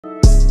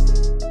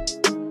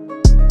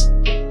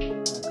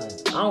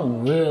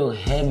I'm real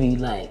heavy,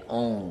 like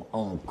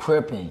on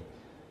cripping.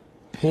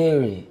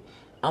 Period.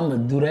 I'm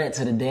gonna do that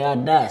to the day I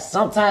die.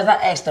 Sometimes I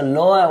ask the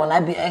Lord, when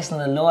I be asking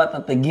the Lord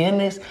for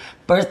forgiveness,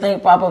 first thing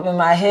pop up in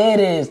my head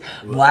is,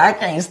 boy, I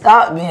can't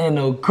stop being in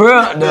no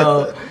crip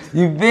though.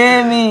 You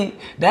feel me?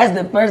 That's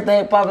the first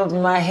thing pop up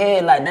in my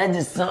head. Like that's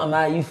just something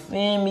out, you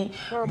feel me?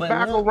 Come But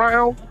back no,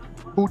 around,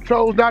 who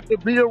chose not to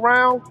be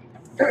around,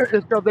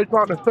 it's because they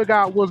trying to figure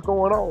out what's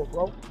going on,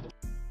 bro.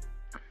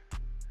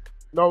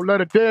 No,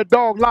 let a dead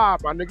dog lie,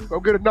 my nigga. Go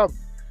get another.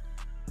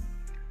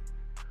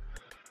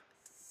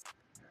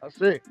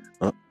 That's it.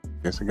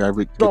 Guess I got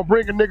You gonna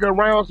bring a nigga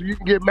around so you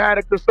can get mad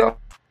at yourself?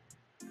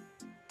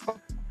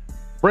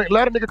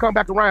 Let a nigga come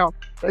back around.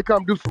 They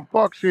come do some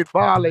fuck shit,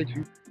 violate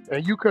you,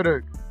 and you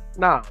coulda,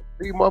 nah,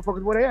 these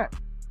motherfuckers where they at?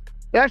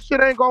 That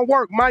shit ain't gonna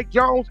work. Mike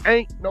Jones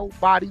ain't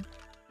nobody.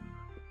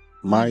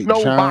 He's Mike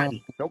John.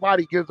 nobody.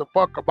 Nobody gives a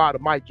fuck about a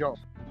Mike Jones.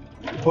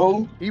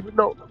 Who? Even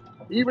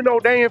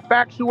though they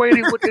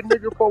infatuated with the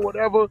nigga for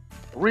whatever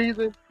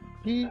reason,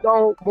 he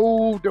don't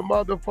move the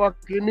motherfucking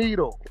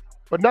needle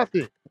for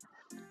nothing.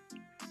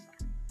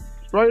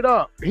 Straight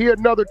up. He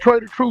another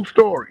Trader True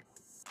story.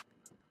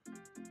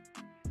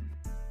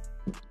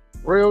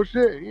 Real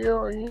shit. You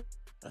know,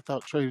 I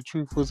thought Trey the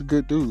Truth was a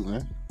good dude,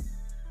 man.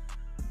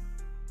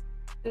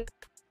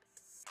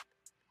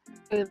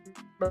 ain't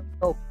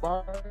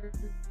nobody.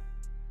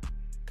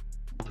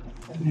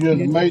 You in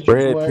the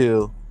Matrix, Red Wack?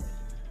 pill.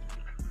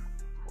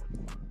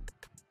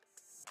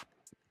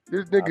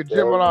 This nigga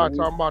Gemini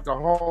talking about the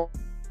home.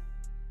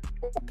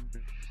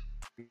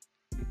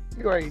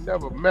 You ain't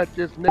never met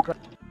this nigga.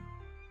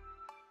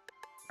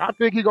 I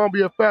think he gonna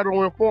be a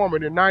federal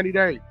informant in 90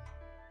 days.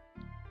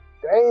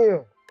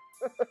 Damn.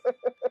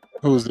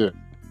 Who's that?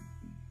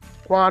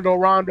 Quando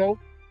Rondo.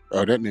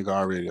 Oh, that nigga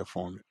already a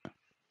foreman.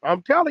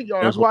 I'm telling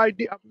y'all, that's That's what. why I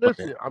did.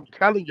 Listen, I'm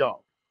telling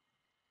y'all.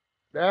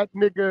 That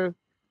nigga,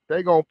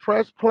 they gonna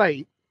press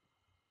play,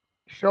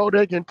 show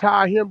they can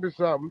tie him to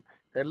something,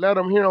 and let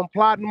him hear him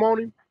plotting on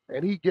him,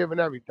 and he giving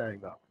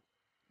everything up.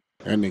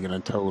 That nigga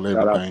done told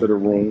Shout out to everything. the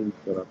room.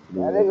 Shout out to the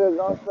That room. nigga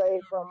gonna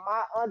say, from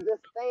my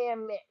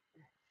understanding,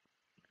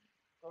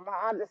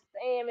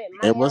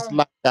 It was ma'am.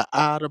 like an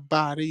out of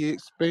body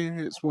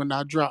experience when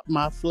I dropped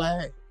my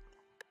flag.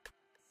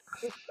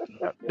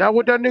 That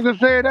what that nigga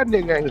said? That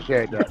nigga ain't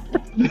said that.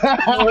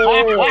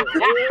 Yeah,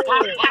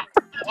 yeah.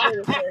 That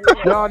nigga said he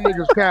was Y'all like,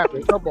 niggas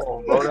capping. Come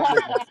on, bro. That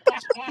nigga.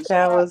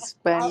 That was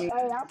funny.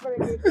 hey, I'm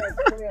finna get that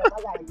clip.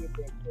 I gotta get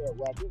that clip,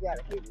 Wack. You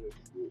gotta hear this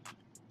shit.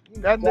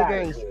 You That nigga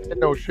gotta ain't said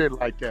hear no shit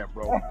like that,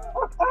 bro.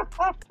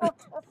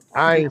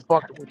 I He, ain't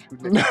fucking with you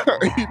no, niggas,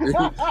 bro. he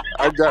didn't.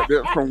 I got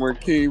that from when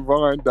King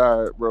Von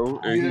died, bro,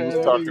 and he Yeah, was that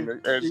talking nigga, to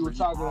he was Ashley.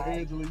 talking to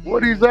Angela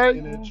What he Yee say?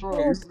 in that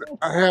truck. He said,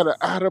 I had an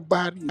out of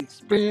body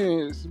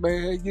experience,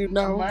 man. You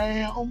know.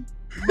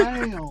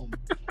 Ma'am,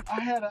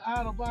 I had an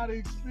out of body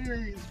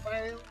experience,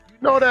 ma'am. You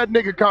know that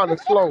nigga kind of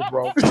slow,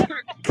 bro.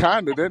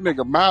 Kinda, that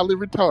nigga mildly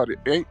retarded.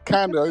 Ain't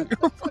kinda.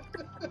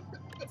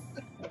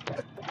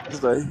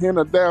 There's a hint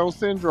of Down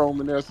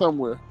syndrome in there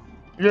somewhere.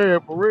 Yeah,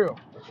 for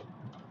real.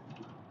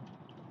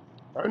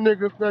 That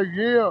nigga say,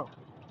 yeah,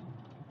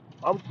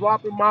 I'm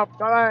dropping my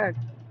flag.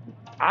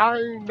 I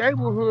ain't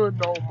neighborhood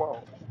no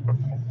more.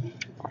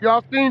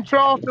 Y'all seen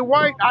Charleston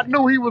White? I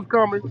knew he was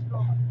coming.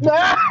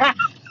 it.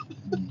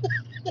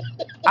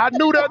 I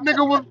knew that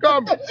nigga was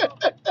coming.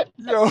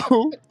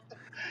 Yo,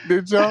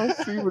 did y'all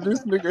see when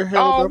this nigga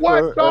held Oh, up what?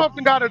 a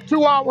Charleston got a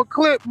 2-hour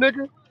clip,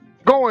 nigga.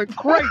 Going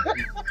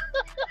crazy.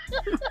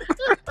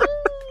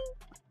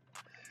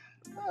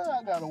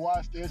 I gotta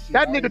watch that shit.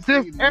 That I nigga ain't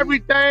dissed seen it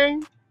yet.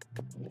 everything.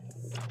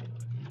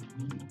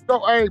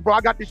 So, hey, bro,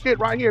 I got this shit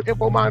right here.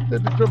 Info mine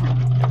sent it to me.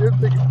 This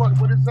nigga,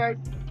 what it say?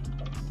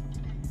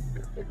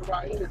 This nigga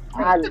right here is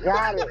I sick.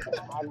 got it.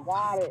 I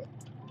got it.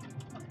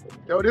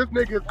 Yo, this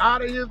nigga is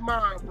out of his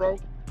mind,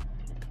 bro.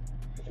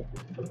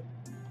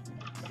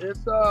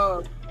 It's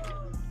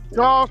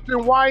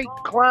Charleston White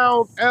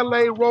clowns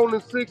LA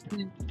rolling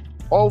 60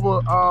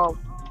 over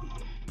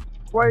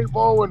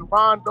Quavo and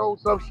Rondo,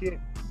 some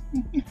shit.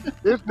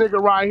 This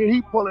nigga right here,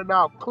 he pulling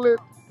out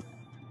clips.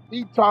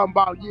 He talking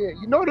about, yeah,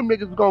 you know them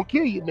niggas was gonna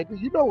kill you, nigga.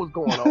 You know what's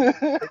going on.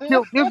 They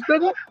killed this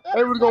nigga,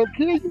 they was gonna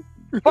kill you.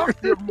 Fuck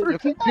them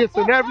niggas. He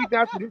dissing everything.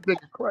 I said, this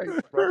nigga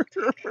crazy, bro.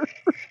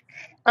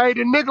 Hey,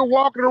 the nigga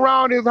walking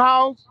around his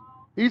house,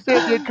 he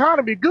said the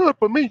economy good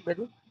for me,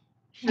 nigga.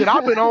 Shit,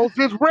 I've been on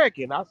since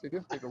wrecking. I said,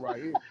 this nigga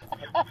right here.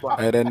 Right.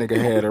 Hey, that nigga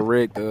had a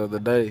wreck the other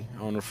day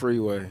on the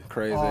freeway.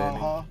 Crazy ass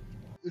nigga. Uh-huh.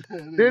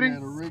 That Did nigga he?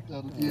 had a Rick the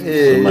other. Yeah, Yeah, he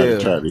had a somebody Rick. yeah.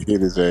 tried to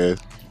hit his ass?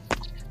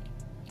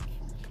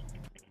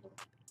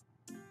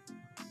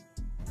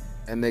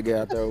 That nigga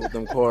out there with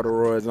them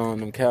corduroys on,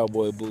 them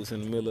cowboy boots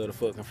in the middle of the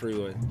fucking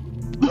freeway.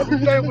 Let me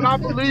tell you what I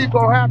believe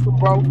gonna happen,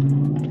 bro.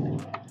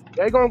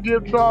 They gonna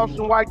give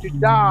Charleston White the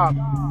job.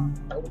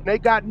 And when they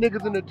got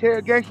niggas in the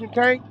interrogation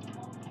tank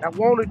that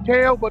want to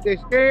tell but they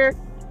scared,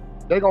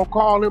 they gonna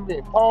call him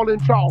in. Call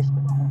in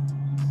Charleston.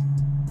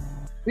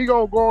 He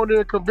gonna go in there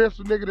and convince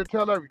the nigga to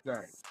tell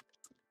everything.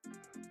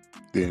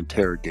 The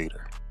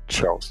interrogator,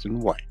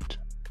 Charleston White.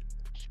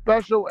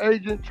 Special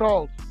Agent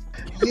Charles.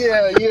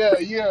 Yeah.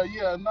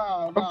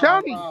 No. I'm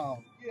telling you.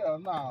 Yeah,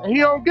 And he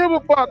don't give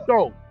a fuck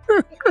though.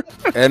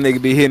 That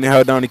nigga be hitting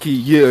her down the key.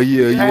 Yeah.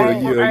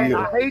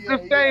 I hate to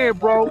say it,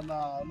 bro.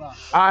 No.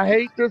 I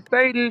hate to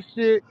say this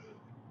shit.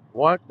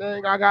 One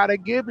thing I gotta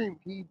give him,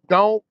 he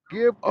don't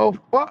give a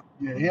fuck.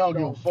 Yeah, he He don't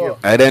give a don't give fuck.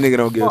 Hey, that nigga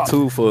don't a give fuck.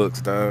 two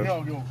fucks, He dog.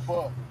 don't give a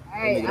fuck.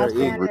 That Hey, nigga I'm that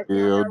finna ignorant.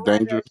 Real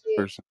run that dangerous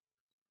shit. person.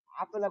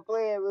 I'm finna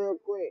play it real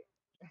quick.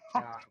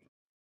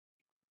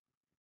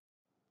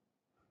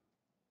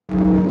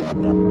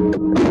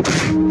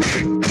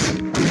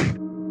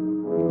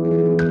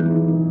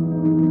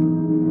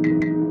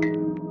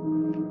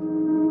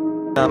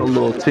 Out a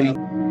little T.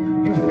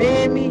 You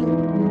feel me?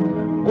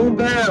 Boom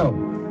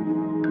bam.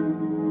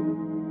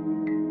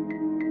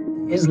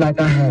 It's like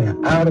I had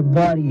an out of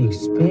body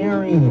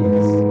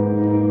experience.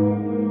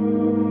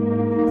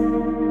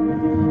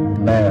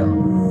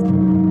 Man,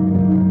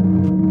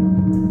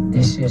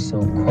 this shit so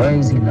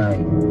crazy,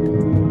 like.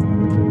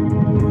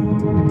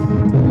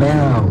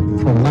 Now,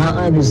 from my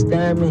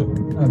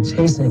understanding, I'm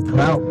chasing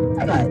clout.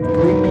 I got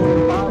 3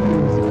 million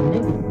followers. A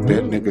nigga,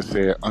 That really? nigga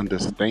said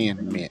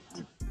understandment.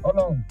 Hold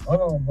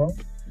on, bro.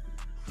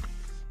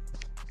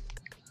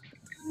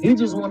 You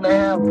just want to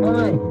have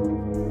fun.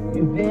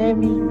 You feel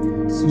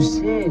me? Some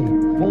shit.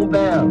 Boom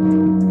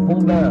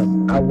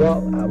bam. I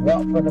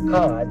walk from the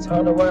car. I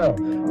turn around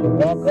and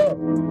walk up.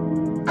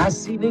 I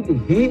see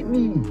nigga hit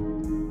me.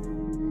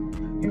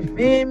 You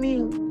feel me?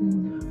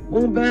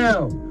 Boom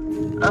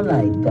bam. I'm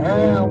like,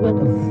 damn, what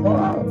the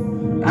fuck?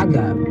 I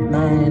got,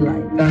 man,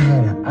 like, I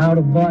had an out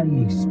of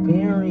body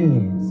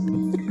experience.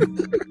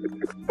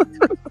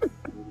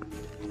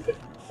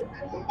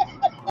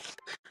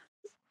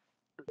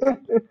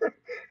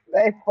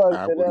 They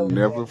fucked I it will up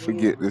with never that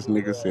forget music, this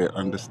nigga man. said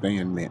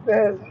understandment.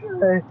 That's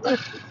crazy.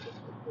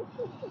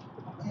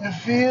 You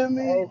feel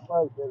They me?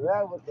 fucked it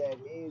up with that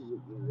music,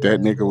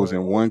 That man. nigga was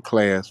in one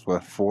class for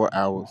 4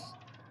 hours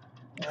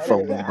That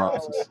nigga folding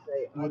always boxes.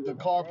 say With the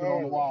carpet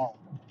on the understanding. wall.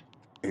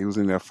 He was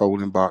in there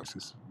folding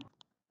boxes.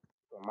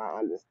 From my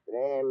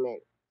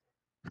understanding,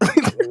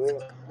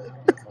 nigga,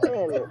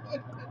 understanding.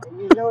 And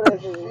you know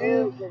that's You his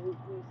feel word me? because he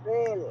keeps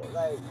saying it.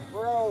 Like,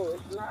 bro,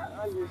 it's not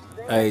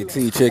Hey, understanding.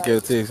 T, check Like,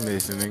 your text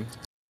message, nigga.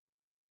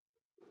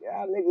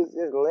 y'all niggas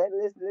just letting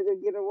this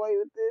nigga get away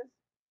with this?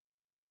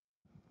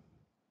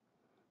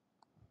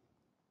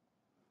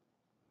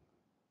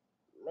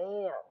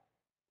 Man,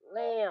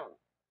 man.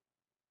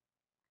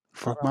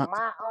 For my From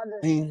my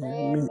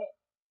understandment. understanding,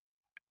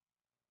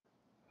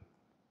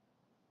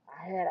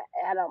 I had an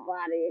out of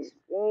body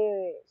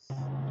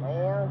experience,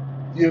 man.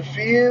 You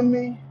feel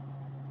me?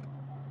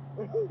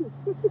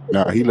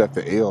 No, he left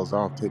the L's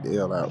off. Take the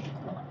L out.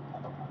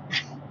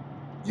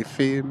 You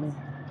feel me?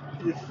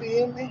 You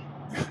feel me?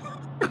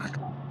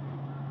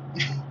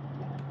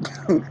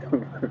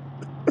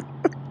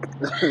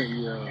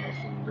 Yeah,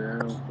 some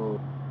damn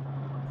fool.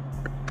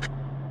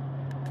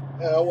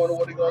 Yeah, I wonder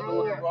what he gonna do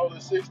with Man, the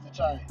rolling 60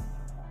 chain.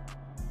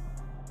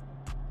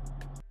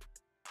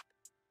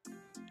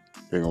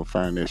 They gonna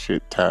find that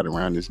shit tied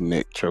around his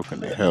neck,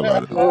 choking the hell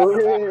out of him. for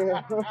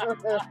real.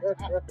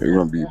 There's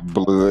gonna be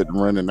blood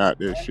running out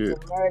that That's shit. the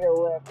murder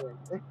weapon.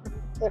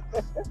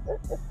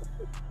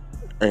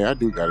 Hey, I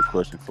do got a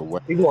question for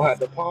Wack. He gonna have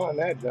to pawn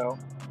that though.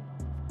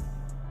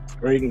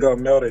 Or he can go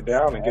melt it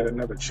down and get Hey,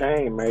 another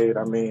chain made.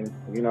 I mean,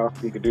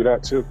 he could do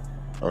that too.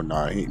 Oh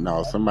no,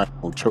 no, somebody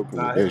gonna choke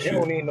him with Nah, that he shit.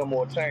 don't need no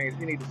more chains.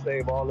 He need to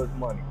save all his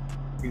money.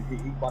 He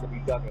about to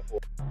be ducking for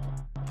it.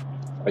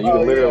 Or you Oh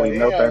can yeah, literally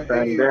melt that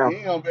thing he down.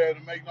 ain't gonna be able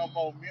to make no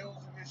more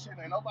music and shit.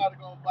 Ain't nobody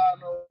gonna buy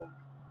no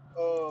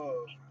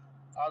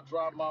I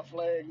drop my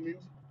flag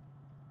music.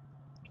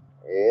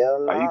 hell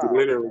Or you could no.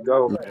 literally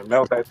go and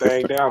melt that It's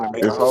thing down and Nah,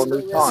 make a it's whole little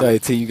new nigga. song. Say,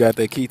 T, you got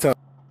that key talk?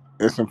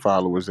 it's some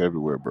followers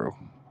everywhere, bro.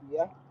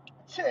 Yeah.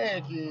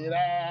 Check it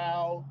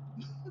out.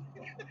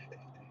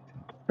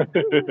 That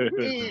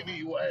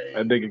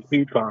Anyway, nigga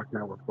key talk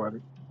that was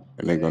funny.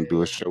 And they're gonna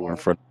do a man, show in boy.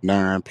 front of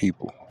 9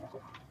 people.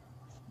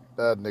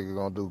 That nigga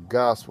gonna do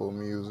gospel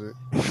music.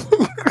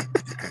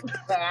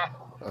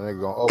 And they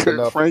gonna open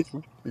Kirk up.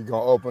 Franklin. He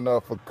gonna open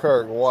up for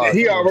Kirk. Yeah, Watch,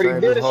 he he gonna already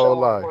change his did a whole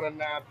show in life. front of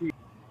 9 people.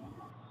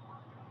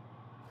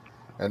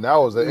 And that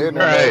was He an was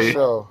going to internet get Hey, him.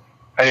 show.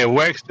 hey,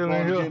 Wax He still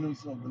in going to here? get him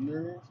some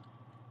veneers.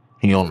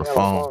 He on the He on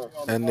the phone. phone. He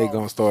on the That nigga phone.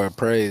 gonna start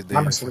praise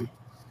dancing. Honestly,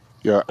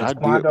 Yeah, it's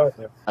Quando.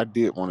 I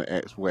did want to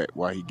ask Wack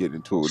why he get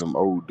into it with them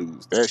old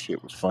dudes. That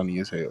shit was funny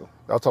as hell.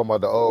 Y'all talking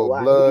about the old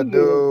Why he blood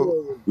get into dude?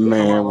 it with You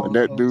talking them? Man, when about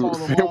that dude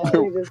told him said, Them all.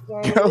 niggas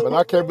yo, Man, crazy,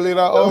 I can't believe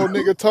that man. yo, old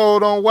nigga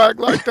told on Wack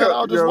like that.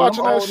 I was just yo, Them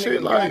watching that old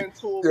shit niggas got like,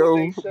 into it with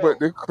they yo, but show.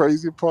 the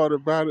crazy part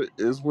about it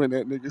is when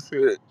that nigga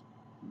said,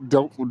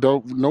 don't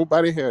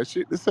nobody has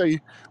shit to say.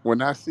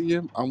 When I see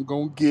him, I'm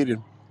gonna get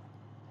him.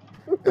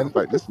 I was and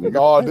like, this nigga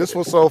no, bad. this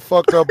was so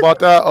fucked up about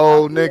that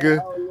old Yeah,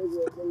 nigga. old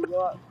nigga in New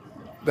York.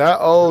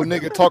 That old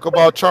nigga talk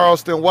about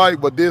Charleston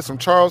White, but did some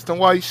Charleston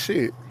White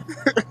shit.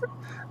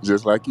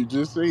 Just like you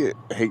just said,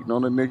 hating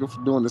on a nigga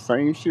for doing the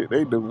same shit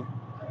they doing.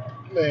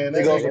 Man,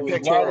 It that Man, goes nigga a it was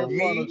was picture right of in so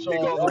front of me.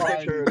 It fucking goes a Charleston dark.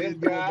 White picture and of this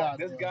didn't give a guy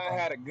goddamn. guy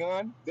had a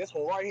gun. This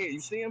one right here,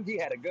 you see him? He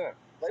had a gun.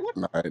 Like what?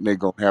 Nah, they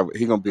gonna have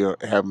he gonna be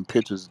having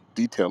pictures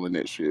detailing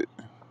that shit.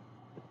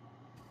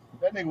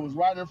 That nigga was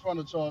right in front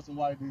of Charleston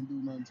White, didn't do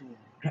nothing to him.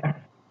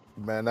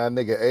 Man, that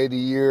nigga 80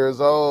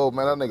 years old.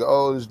 Man, that nigga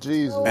old as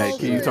That's what Hey, Jesus. I'm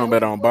Key, you Shit. talking saying.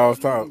 about Who the on fuck Boss that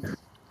Talk? is?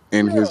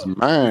 In his Yeah.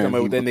 You talking mind,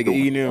 about he with was that nigga doing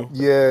E that, now?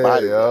 but his Yeah,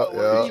 body yeah, Oh,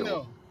 was with yeah. showing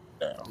Eno.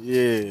 down.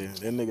 Yeah,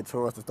 that nigga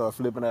Charles to start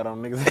flipping out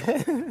on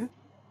niggas.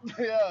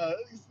 Yeah.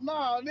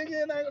 Nah, nigga,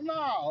 it ain't,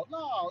 no,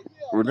 no,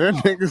 When yeah, that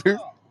no, nigga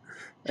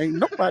ain't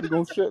nobody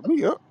gonna shut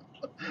me up.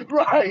 no.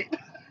 Right.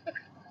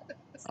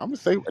 I'm gonna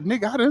say,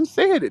 nigga, I done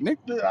said it, nigga.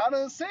 I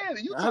done said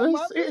it. You I talking done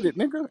about said it, me.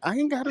 nigga. I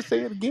ain't gotta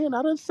say it again.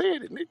 I done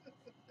said it, nigga.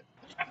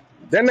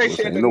 Then they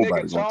Puss said ain't the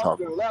nobody nigga gonna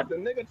talk Charleston about left. The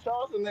nigga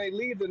Charleston they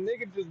leave. The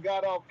nigga just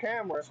got off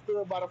camera and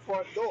stood by the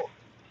front door.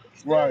 He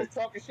still Right. was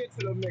talking shit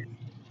to them niggas.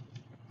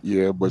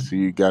 Yeah, but see,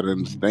 you gotta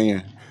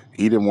understand,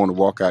 he didn't want to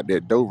walk out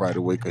that door right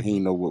away because he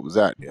didn't know what was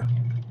out there.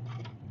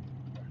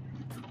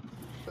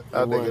 It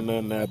That wasn't nigga,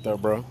 nothing out there,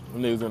 bro.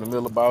 Them niggas in the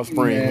middle of Ball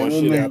Spring. Man, One them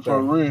shit out niggas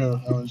for there.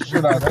 real.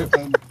 Shit out.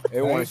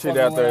 It They wasn't ain't shit fucking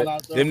out there. around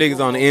out there Them no niggas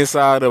on the more.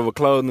 inside of a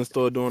clothing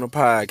store doing a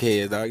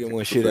podcast, dog. It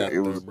wasn't shit out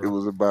But there, it bro.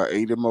 was about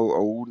 80 more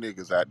old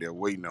niggas out there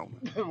waiting on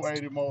him.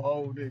 Wait, them more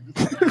old niggas.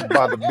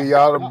 about to be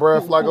out of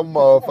breath like a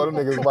motherfucker. Them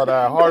niggas about to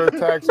have heart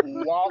attacks.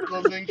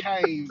 Walkers and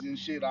canes and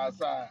shit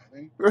outside.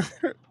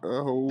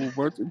 A whole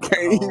bunch of The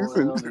canes whole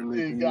and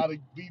elderly They people. gotta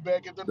be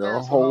back at the the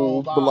nursing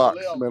whole home by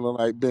block 11. smelling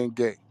like Ben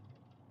Gay.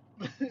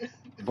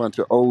 Bunch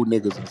of old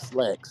niggas in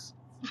slacks.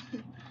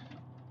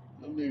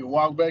 Them niggas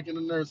walk back in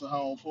the nursing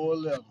home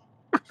 411.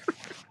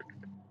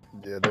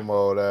 Yeah, them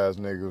old ass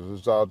niggas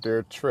was out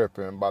there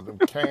tripping about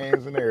them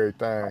canes and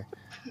everything.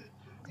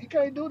 You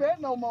can't do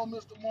that no more,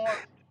 Mr.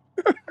 Martin.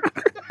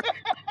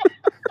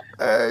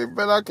 Hey,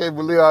 man, I can't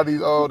believe all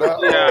these old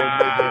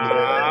niggas,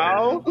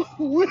 man. Yo.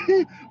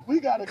 we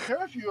got a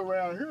curfew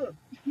around here.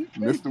 You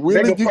can't Mr. do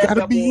Willie, Nigga you pulled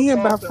gotta up on be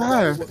in by Charleston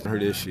White 5. with I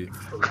heard that shit.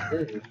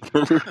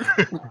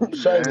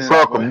 Shame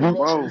Suck on 'em. you You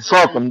both.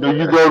 suck 'em. Do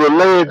you go to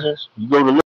Legends? You go to